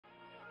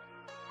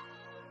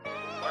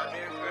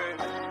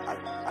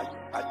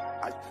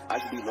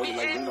No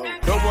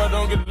boy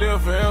don't get to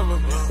live forever.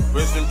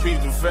 Rest in peace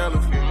to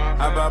fellas.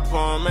 I buy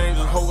palm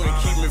angels, hoping to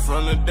keep me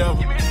from the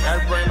devil.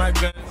 I bring my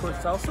gun. For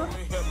salsa?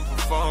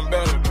 Perform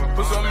better.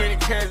 Put so many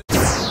cans.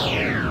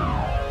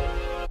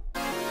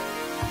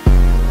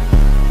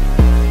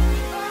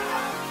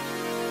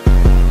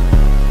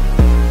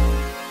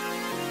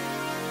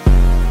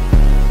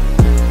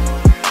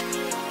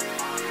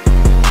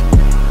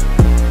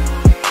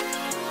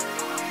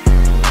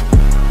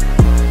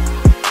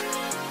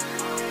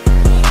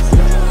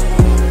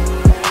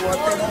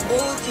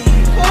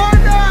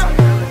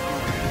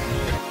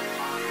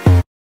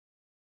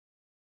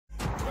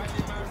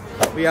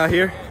 We out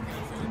here.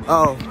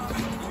 Oh.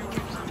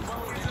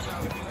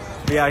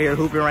 We out here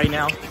hooping right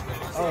now.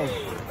 Oh.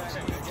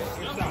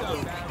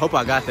 Hope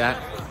I got that.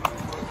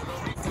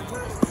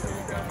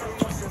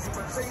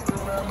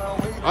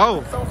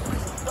 Oh.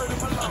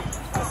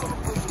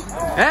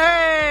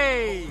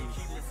 Hey!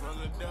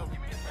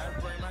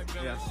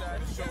 Yeah.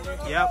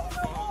 Yep.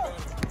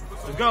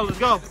 Let's go, let's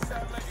go.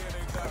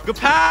 Good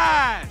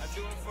pass!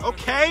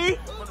 Okay.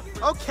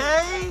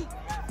 Okay.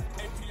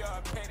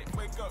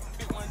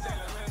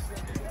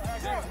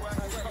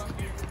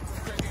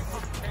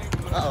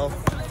 Uh-oh.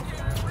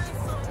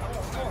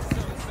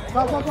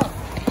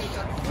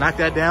 Knock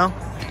that down.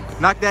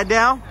 Knock that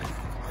down.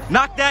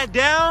 Knock that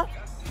down.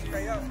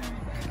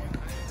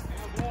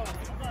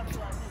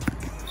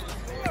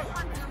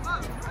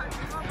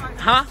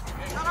 Huh?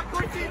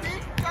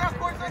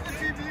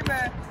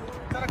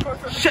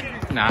 Shit.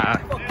 Nah.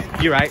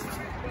 You're right.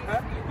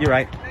 You're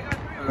right.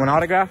 Want an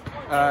autograph?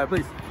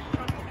 Please.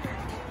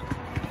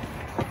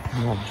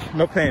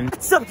 No pen.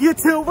 What's up,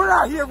 YouTube? We're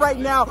out here right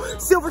now.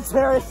 Silver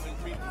Terrace.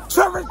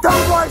 Trevor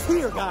Dunbar's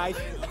here, guys.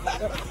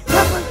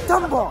 Trevor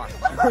Dunbar.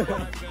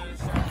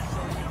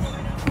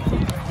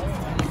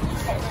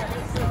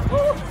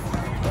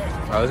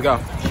 Alright, let's go.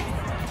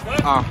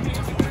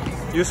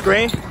 You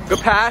screen.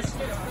 Good pass.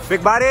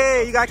 Big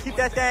body. You gotta keep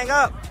that thing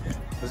up.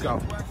 Let's go.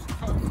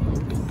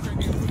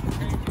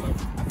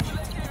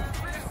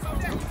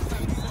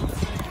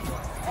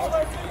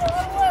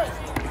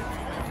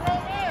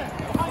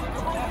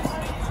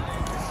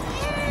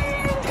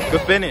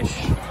 Good finish.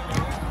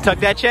 Tuck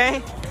that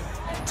chain.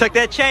 Tuck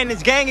that chain.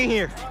 It's gang in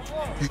here.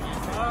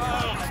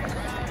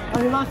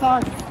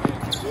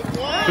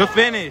 Good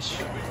finish.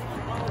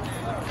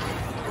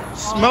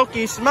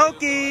 Smoky,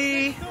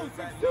 smoky.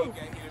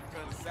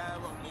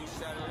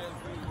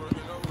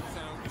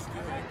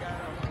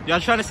 Y'all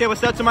trying to say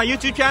what's up to my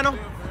YouTube channel?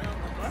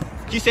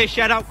 Can you say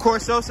shout out Core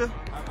Sosa?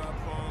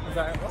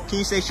 Can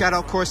you say shout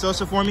out Core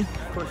Sosa for me?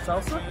 Core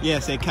Salsa? Yeah,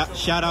 say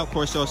shout out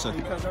Core Sosa.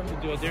 You come to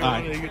do it. They're All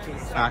right. one of the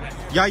YouTubers. All right.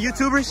 Y'all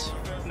YouTubers?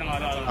 No, no,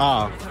 no.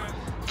 Oh.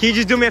 Can you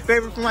just do me a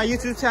favor for my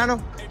YouTube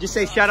channel? Just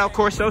say shout out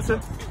Core Sosa.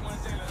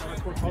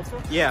 Core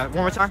Salsa? Yeah, one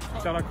more time.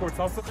 Shout out Core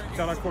Salsa.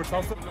 Shout out Core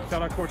Salsa.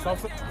 Shout out Core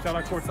Salsa. Shout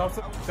out Core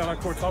Salsa. Shout out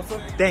Core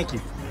Salsa. Thank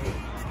you.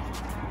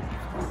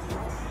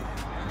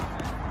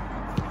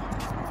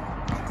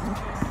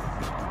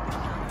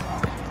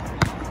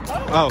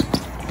 Oh.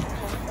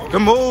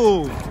 Good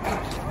move.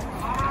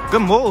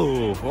 Good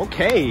move.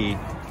 Okay.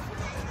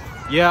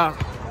 Yeah.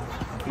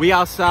 We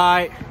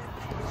outside.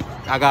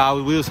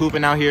 We was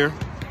hooping out here.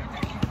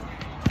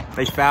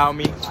 They fouled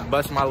me.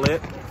 Bust my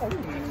lip.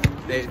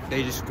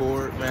 They just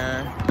scored,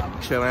 man.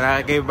 Chilling.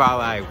 I gave about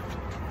like,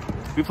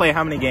 we played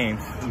how many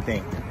games, you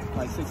think?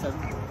 Like 6,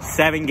 7.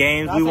 7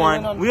 games. We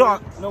won. No, we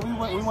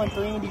won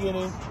 3 in the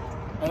beginning,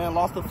 and then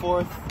lost the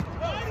 4th,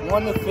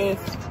 won the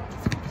 5th.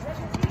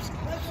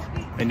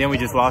 And then we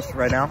just lost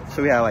right now.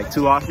 So we had like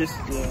 2 losses.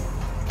 Yeah.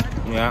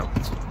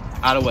 Yeah.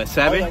 Out of what,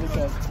 7?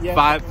 Yeah.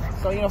 5.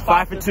 So, you know,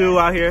 5 for 2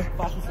 out here.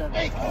 5 for 7.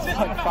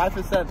 5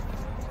 for 7.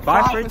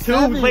 5 for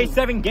 2. We played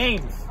 7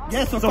 games.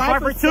 Yeah, so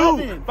 5 for 2.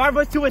 7. 5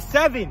 for 2 is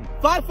 7.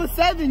 5 for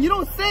 7. You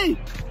don't say.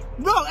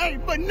 No, hey,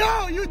 but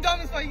no, you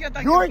dumb as fuck. You got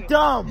that. You're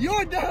dumb.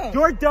 You're dumb.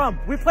 You're dumb.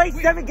 We played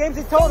 7 games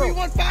in total. So we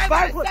won 5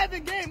 out of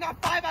 7 games,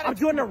 not 5 out of 2. I'm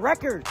doing the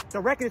record. The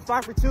record is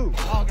 5 for 2.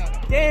 Oh,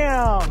 God.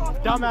 Damn,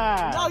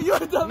 dumbass. No, you're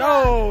the dumbass.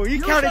 No, he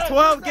counted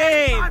 12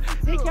 games.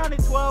 He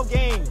counted 12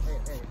 games.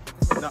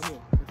 No.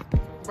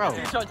 Bro.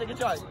 Take a shot. Take a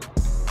shot.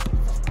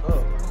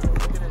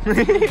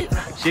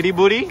 Shitty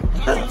booty.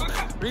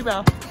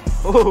 Rebound.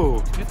 Ooh,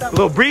 a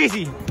little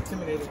breezy.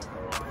 Intimidated.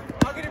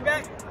 I'll get it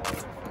back.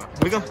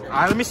 We go. All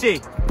right, let me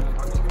see.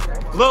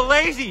 A little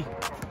lazy.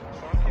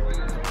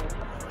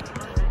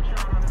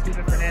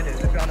 Steven Fernandez,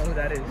 if y'all know who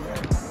that is.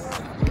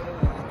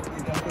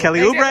 Kelly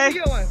Oubre.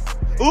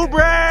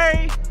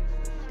 Oubre.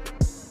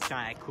 Trying to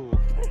act cool.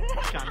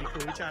 Trying to be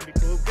cool. Trying to be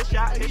cool. Good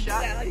shot. Good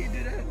shot. How you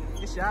do that?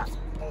 Good shot.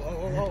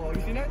 Oh,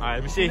 you seen that? All right,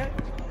 let me see.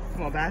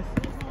 Come on, Bass.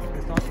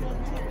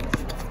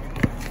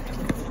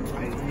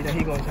 You know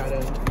he gonna try to.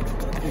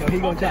 You know he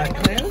gonna try to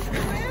cleanse.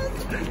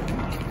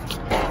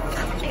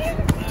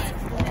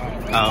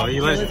 Oh,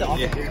 he let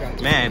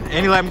yeah. Man, and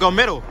he let him go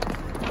middle.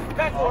 What's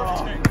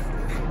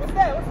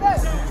that?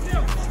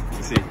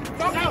 Let's see.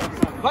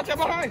 Watch out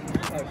behind.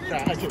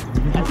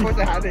 Of course I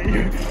had it.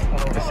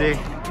 Let's see.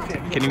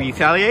 Can he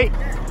retaliate?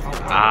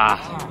 Ah.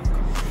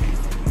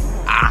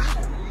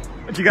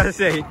 What you gotta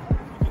say?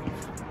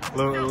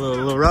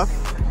 Little rough?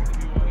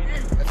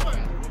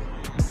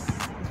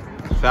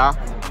 Foul?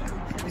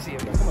 It's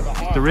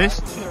the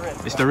wrist?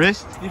 It's the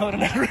wrist? You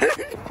holding that wrist?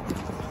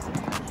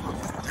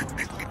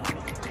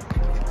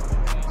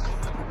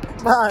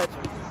 Man.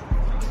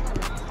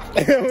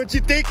 What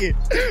you thinking?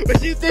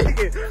 What you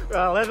thinking?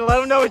 Bro, let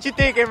him know what you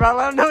thinking, bro.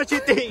 Let him know what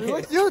you thinking.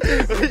 What you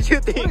thinking? What you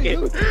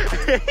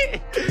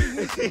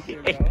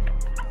thinking?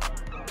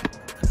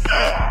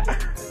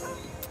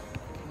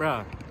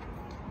 Bro.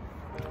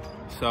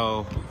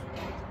 So,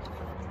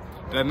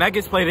 the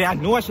Nuggets played it. I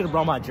knew I should have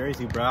brought my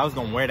jersey, bro. I was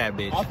gonna wear that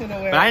bitch.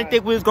 But I didn't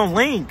think we was gonna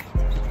link.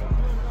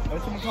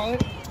 What's you call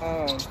it?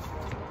 I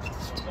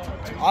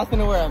was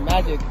gonna wear a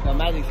magic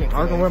shirt.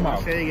 I was gonna wear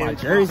my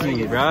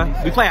jersey, bro.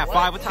 We play at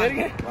 5. What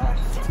time?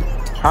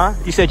 Huh?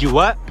 You said you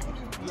what?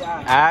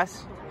 Yeah.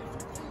 Ass?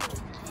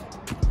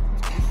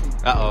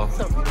 Uh-oh.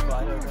 So beautiful,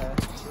 I know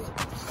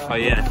that. Oh,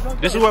 yeah.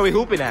 This is where we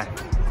hooping at.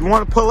 You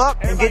want to pull up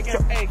and get... Get to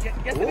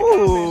the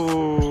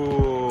Ooh.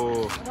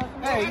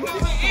 Hey,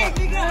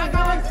 nigga, I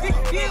got like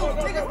 6 kills.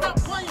 Nigga, stop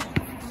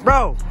playing.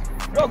 Bro.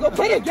 Bro, go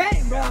play the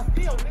game, bro.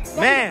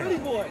 Man.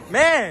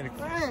 Man.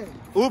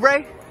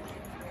 Oubre.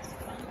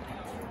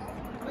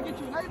 Look at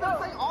you. How you gonna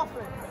play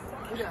offense?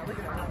 Look at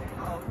that.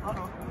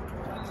 Uh-oh.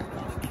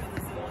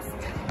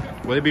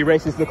 Would it be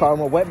racist to call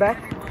him a wetback?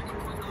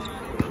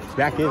 His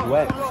back is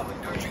wet.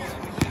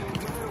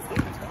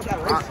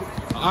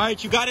 All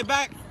right, you got it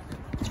back.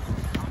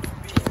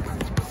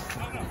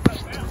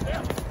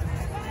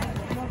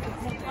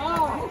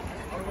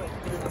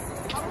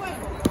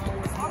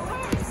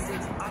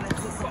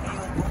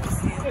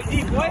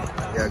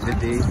 Yeah, good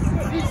D.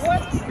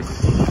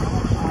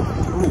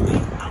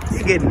 Ooh,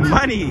 you getting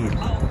money.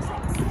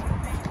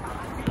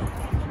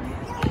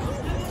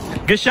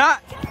 Good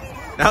shot.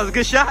 That was a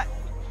good shot.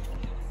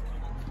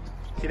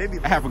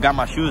 I forgot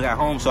my shoes at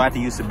home, so I have to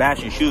use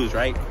Sebastian's shoes,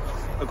 right?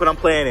 Look what I'm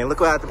playing in. Look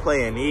what I have to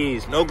play in.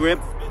 These, no grip.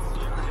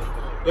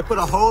 They put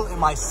a hole in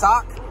my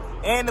sock,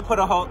 and they put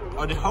a hole,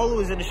 or the hole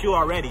was in the shoe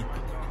already.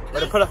 But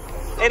they put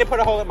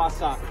a hole in my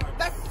sock.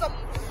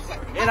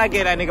 And I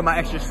gave that nigga my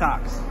extra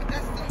socks.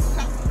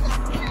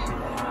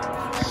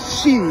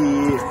 Shit.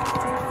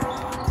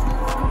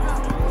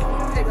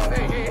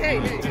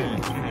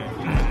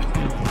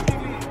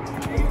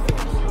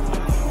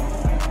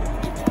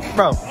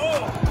 Bro,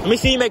 let me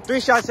see you make 3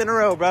 shots in a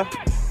row, bro.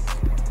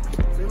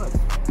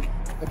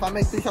 If I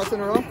make 3 shots in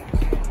a row,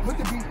 look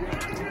at these.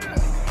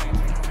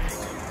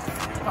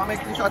 If I make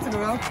 3 shots in a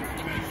row,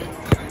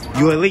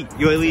 you elite.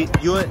 You elite.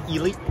 You an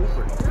elite.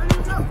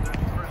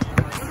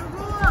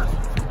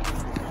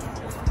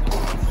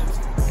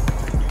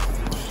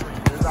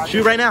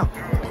 Shoot right now.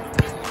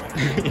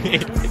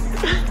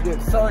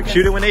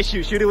 Shoot it when they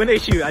shoot. Shoot it when they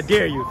shoot. I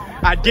dare you.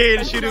 I dare you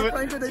to shoot it.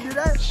 They do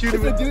that? Shoot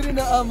it. The dude in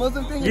the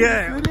Muslim thing.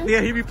 Yeah,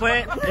 yeah, he be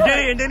playing,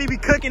 and then he be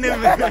cooking them.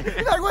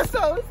 He's like, what's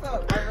up? What's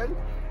up? All right, ready?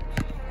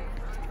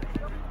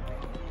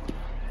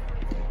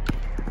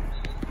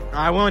 All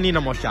right, we don't need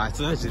no more shots,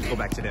 so let's just go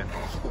back to them.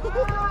 Go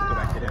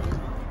back to them.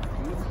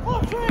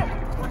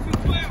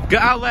 Good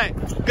outlet.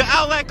 Good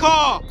outlet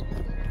call.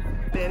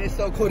 Man, it's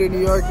so cold in New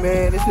York,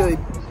 man. It's really,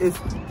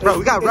 bro,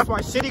 we gotta rep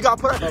our city. Gotta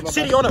put our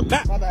city on the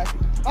map. My bad.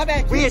 My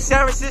bad. We in San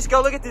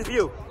Francisco. Look at this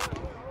view.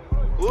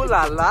 Ooh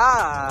la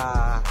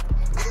la.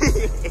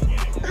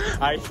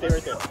 All right, stay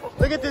right there.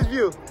 Look at this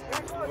view.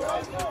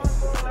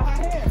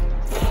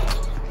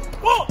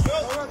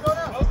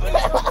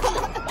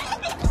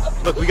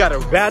 Look, we got a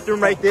bathroom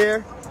right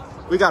there.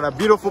 We got a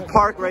beautiful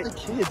park right. The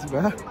kids,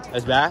 bro.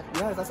 That's bad.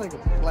 Yeah, that's like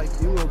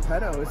you little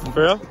pedo.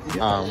 For real?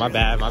 Yeah. Oh, my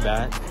bad. My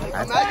bad. Like,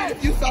 imagine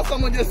if you saw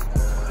someone just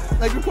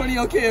like recording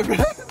your kid, bro.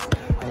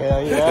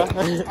 Hell yeah.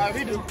 Alright,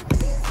 we do.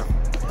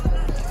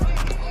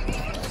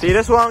 See,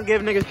 that's why I don't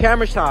give niggas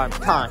camera time.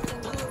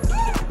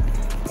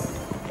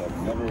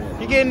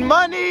 You getting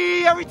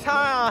money every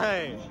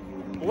time.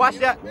 Watch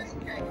that.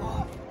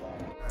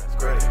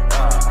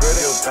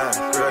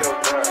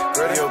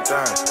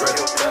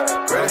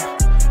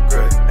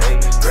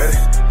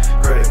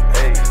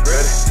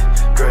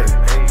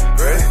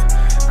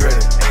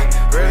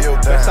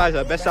 Best size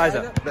up, best size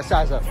up, best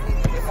size up.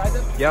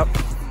 Yep.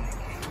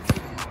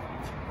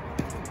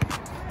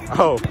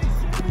 Oh.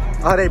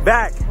 Oh, they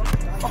back.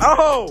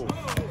 Oh.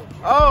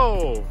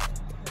 Oh.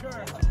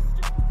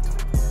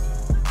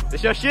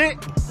 This your shit?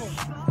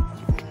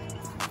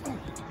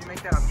 You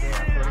make that, I'm dead.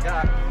 I swear to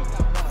God.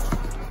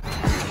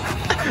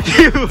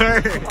 You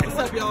heard. What's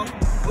up, y'all?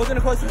 We're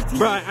gonna post this TV.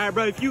 Bro, all right,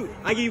 bro.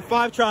 I give you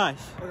 5 tries.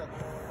 Okay.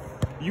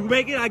 You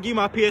make it, I give you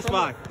my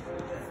PS5.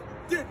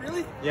 Dude,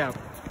 really? Yeah.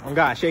 Oh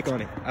God, shake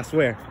on it. I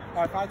swear.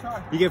 All right, 5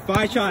 tries. You get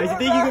 5 tries. You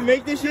think you can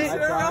make this shit?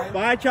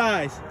 5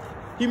 tries.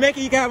 You make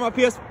it, you can have my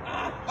PS.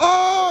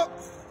 Oh!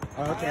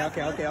 Okay.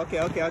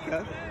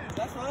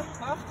 That's fine,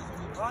 huh?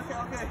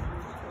 Okay.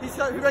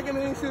 He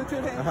recommending shoot 2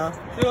 hands.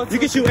 You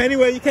can shoot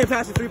anywhere. You can't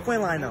pass the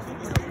 3-point line though.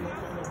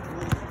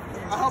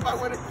 I hope I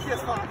win a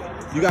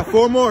PS5. You got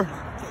 4 more.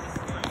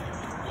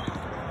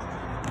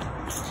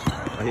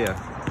 Oh yeah.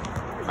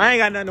 I ain't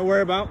got nothing to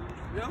worry about.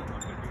 Yeah?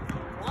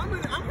 I'm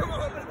coming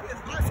home with a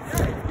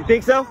PS5.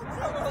 think so?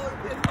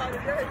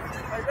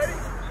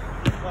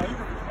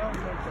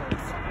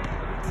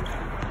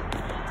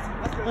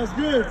 That's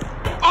good.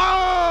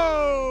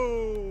 Oh!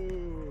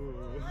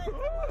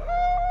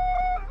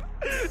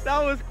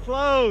 That was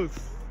close.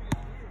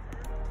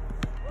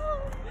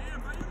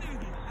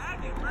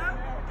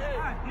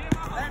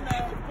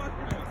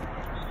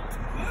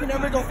 You can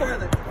never go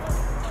further.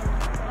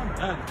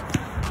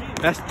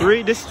 That's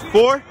 3. This is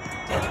 4.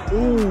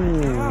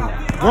 Ooh.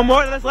 One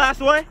more. That's last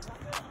one.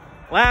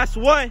 Last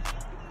one.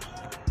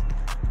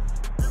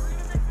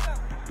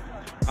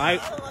 All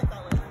right.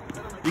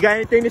 You got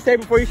anything to say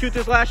before you shoot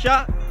this last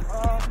shot?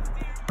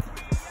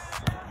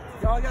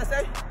 Y'all gotta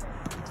say?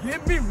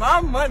 Give me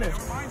my money.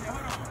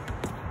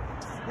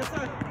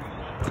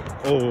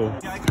 Oh.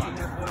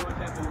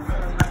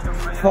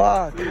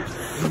 Fuck.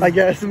 I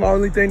guess it's my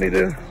only thing to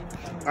do.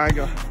 All right,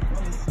 go. All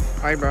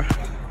right, bro.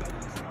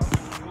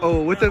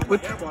 Oh, with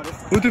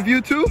the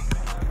view too?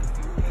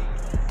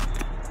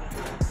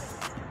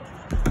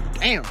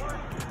 Damn.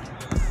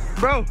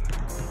 Bro.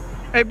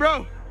 Hey,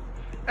 bro.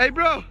 Hey,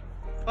 bro.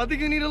 I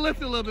think you need to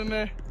lift a little bit,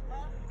 man.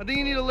 I think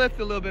you need to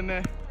lift a little bit,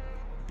 man.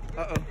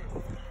 Uh-oh.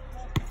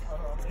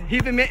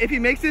 If he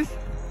makes this,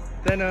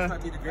 then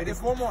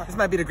This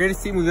might be the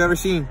greatest team we've ever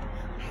seen.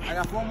 I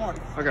got 4 more.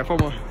 Okay, 4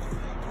 more.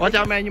 Watch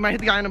out, man. You might hit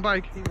the guy on the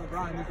bike.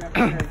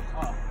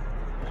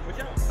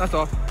 That's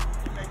all.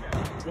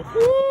 Woo!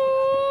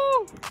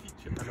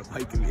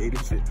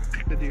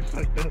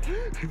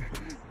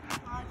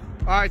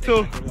 All right,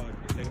 2.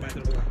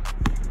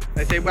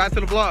 Hey, say bye to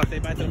the vlog. Say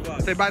bye to the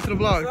vlog. Say bye to the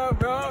vlog. What's up,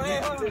 bro?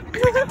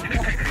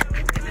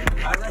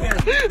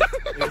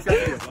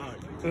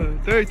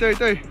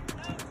 3.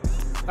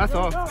 That's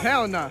all.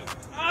 Hell nah.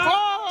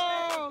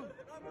 Oh!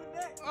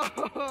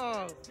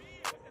 Oh!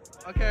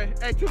 Okay.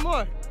 Hey, 2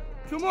 more.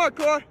 2 more,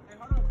 Core.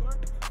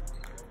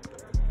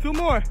 2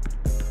 more.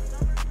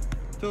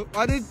 2.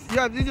 This is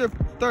your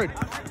 3rd.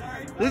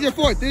 This is your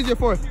 4th. This is your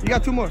 4th. You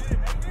got 2 more.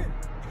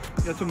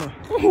 You got 2 more.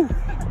 Ooh.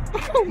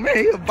 Oh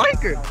man, you're a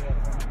biker.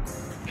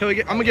 Can we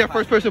get? I'm gonna get a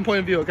first-person point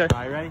of view. Okay.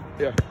 Are you ready?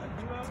 Yeah.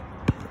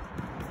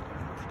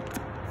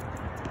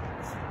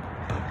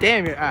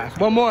 Damn your ass.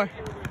 1 more.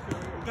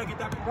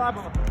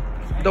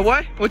 The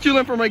what? What you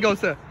learned from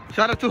Raygosa?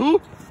 Shout out to who?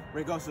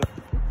 Raygosa.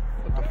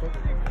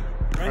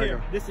 Right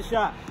here. This is a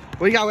shot.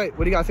 What do you got? Wait.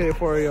 What do you got to say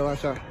for your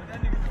last shot?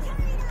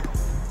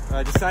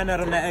 Just sign out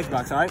on that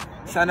Xbox, all right?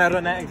 Sign out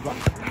on that Xbox.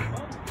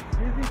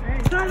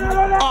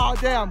 Oh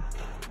damn.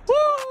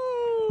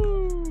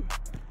 Woo!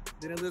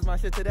 Didn't lose my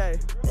shit today.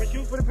 We're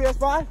shooting for the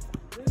PS5?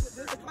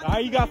 All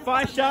right, you got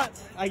 5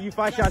 shots. I give you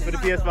 5 shots for the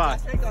PS5.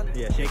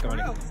 Yeah, shake on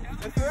it.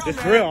 It's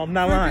for real. I'm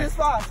not lying.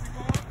 What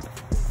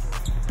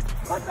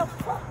the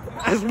fuck?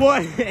 That's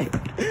one.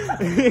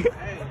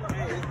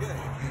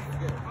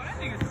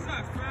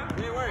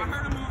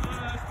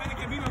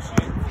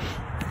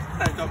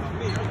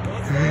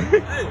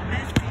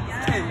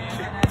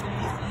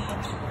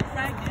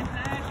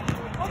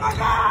 Oh my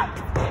God!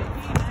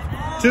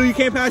 2, you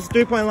can't pass the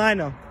 3-point line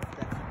though.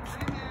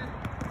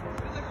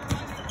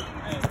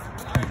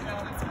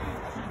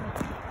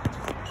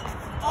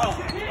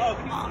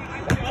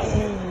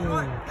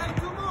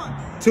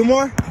 Two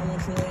more?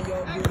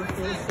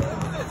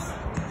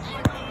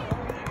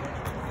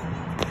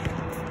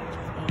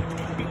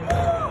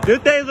 This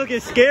thing's looking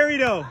scary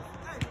though.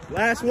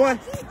 Last one.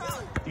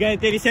 You got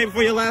anything to say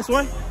before your last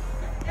one?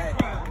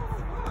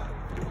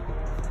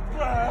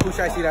 Who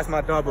should I see? That's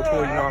my dog, but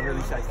cool, you know I'm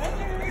really shy.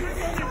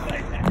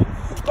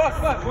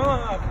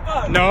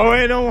 No,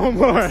 ain't no one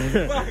more.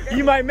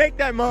 You might make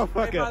that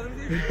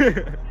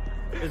motherfucker.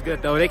 It's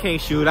good though. They can't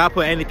shoot. I'll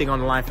put anything on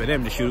the line for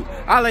them to shoot.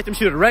 I'll let them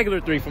shoot a regular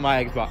 3 for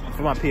my Xbox,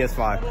 for my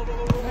PS5.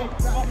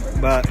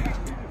 But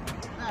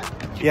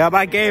yeah, but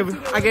I gave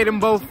them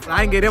both.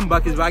 I didn't get them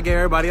buckets, but I gave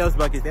everybody else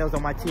buckets. They was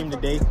on my team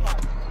today.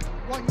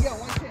 One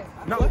chance.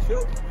 No.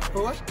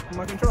 For what? For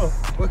my control.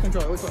 What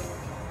control? Which one?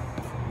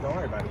 Don't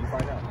worry about it. You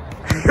find out.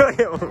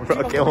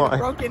 Broken one.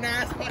 Broken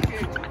ass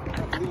fucking.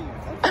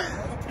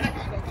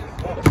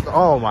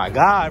 Oh my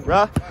God,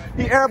 bro.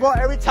 He airball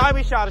every time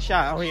he shot a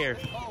shot out here.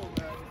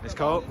 It's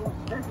cold.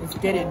 It's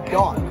getting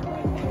dark.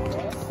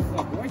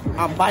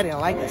 I'm biting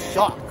like a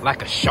shark.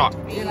 Like a shark.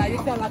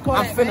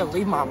 I'm finna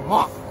leave my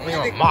mark. Leave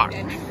a mark.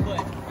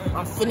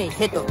 I'm finna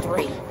hit the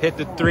 3. Hit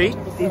the 3.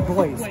 These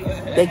boys,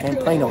 they can't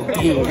play no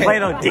D. Play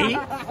no D?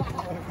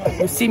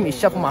 You see me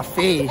shuffle my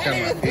face.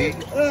 Hey.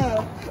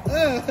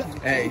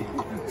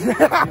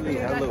 They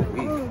hella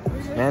weak.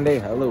 Man, they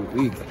hella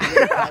weak.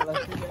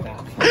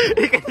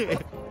 Hey,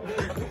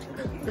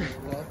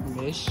 let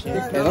me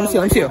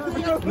see.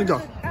 Let me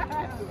go.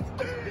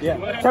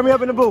 Yeah. Turn me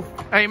up in the booth.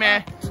 Hey,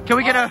 man. Can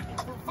we get a...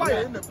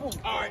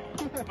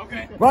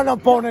 Run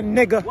up on a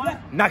nigga.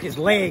 What? Knock his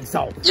legs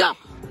off. Yeah.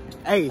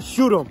 Hey,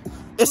 shoot him.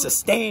 It's a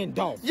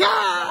standoff.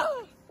 Yeah.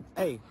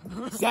 Hey,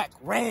 Zach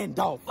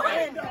Randolph.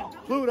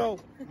 Pluto,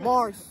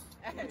 Mars.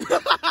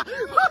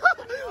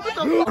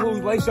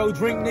 Lace your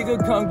drink, nigga,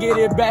 come get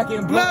it back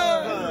in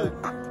blood.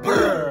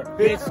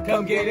 Bitch,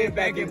 come get it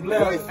back in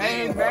blood.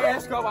 Ain't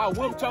bad, scrub. I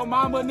whooped your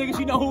mama, niggas.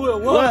 You know who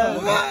it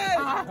was.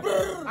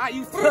 I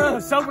used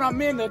to soak when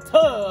I'm in the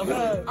tub.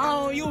 I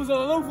don't use a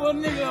loofah,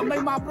 nigga.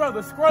 Make my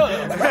brother scrub.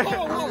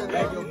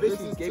 Yo,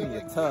 bitch, gave me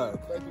a tug.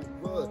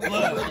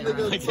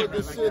 Nigga took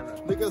this shit.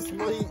 Nigga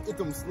smell he eat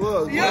them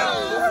slugs.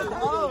 Yeah.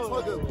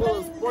 Fucking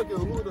bugs, fucking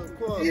who the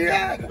fuck?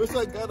 Yeah. Bitch,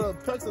 I got a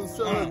Texan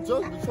selling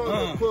junk between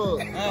the club.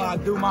 I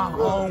do my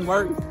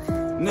homework.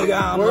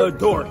 Nigga, I'm a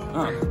dork.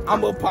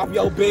 I'ma pop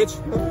your bitch.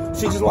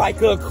 She just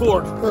like a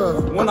cork.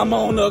 When I'm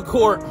on the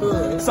court,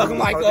 sucking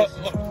like a.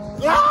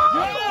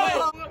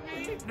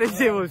 This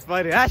shit was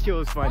funny. That shit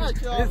was funny.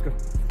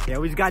 Yeah,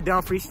 we just got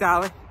done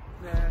freestyling.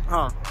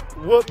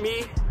 Whoop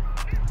me.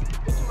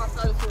 Bitch, my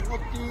side is for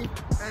whoop D.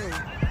 Hey,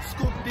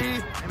 scoop D.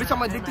 Bitch,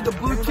 I'm addicted to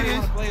blue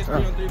cheese.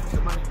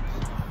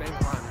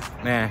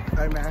 Man.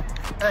 Hey, man.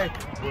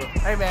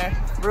 Hey, man.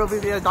 Real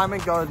VVS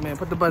Diamond Goes, man.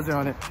 Put the buzzer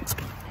on it.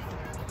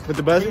 Put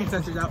the buzzer?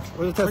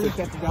 Where's the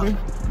tester?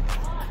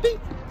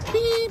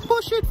 Beep,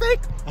 bullshit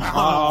fake.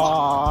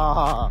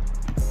 Oh.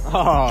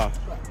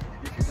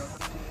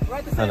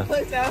 Right the same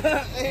place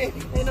now.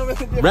 Ain't no really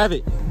different. Rev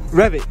it.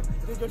 Rev it.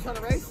 You trying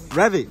to race?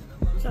 Rev it.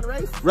 You trying to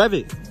race? Rev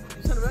it.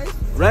 You trying to race?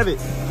 Rev it.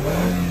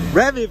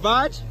 Rev it,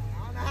 Vaj.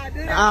 I don't know how to do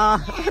that. I'm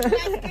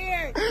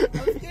scared.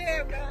 I'm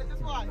scared, man.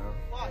 Just watch.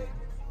 Watch.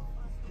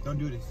 Don't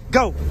do this.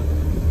 Go.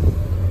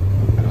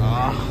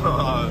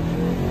 Oh,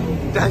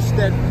 that's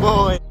that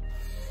boy.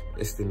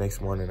 It's the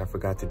next morning. I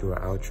forgot to do an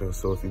outro,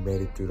 so if you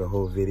made it through the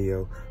whole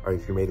video, or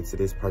if you made it to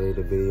this part of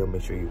the video,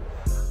 make sure you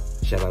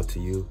shout out to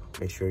you.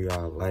 Make sure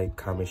y'all like,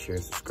 comment, share,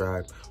 and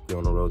subscribe. We're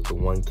on the road to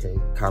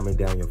 1K. Comment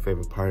down your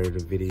favorite part of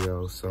the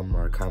video.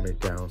 Comment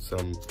down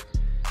something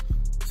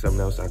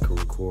else I could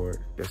record.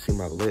 Y'all see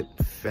my lip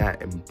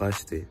fat and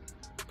busted.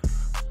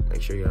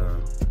 Make sure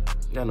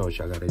y'all know what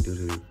y'all gotta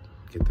do to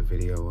get the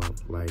video up.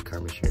 Like,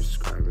 comment, share, and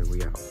subscribe, and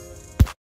we out.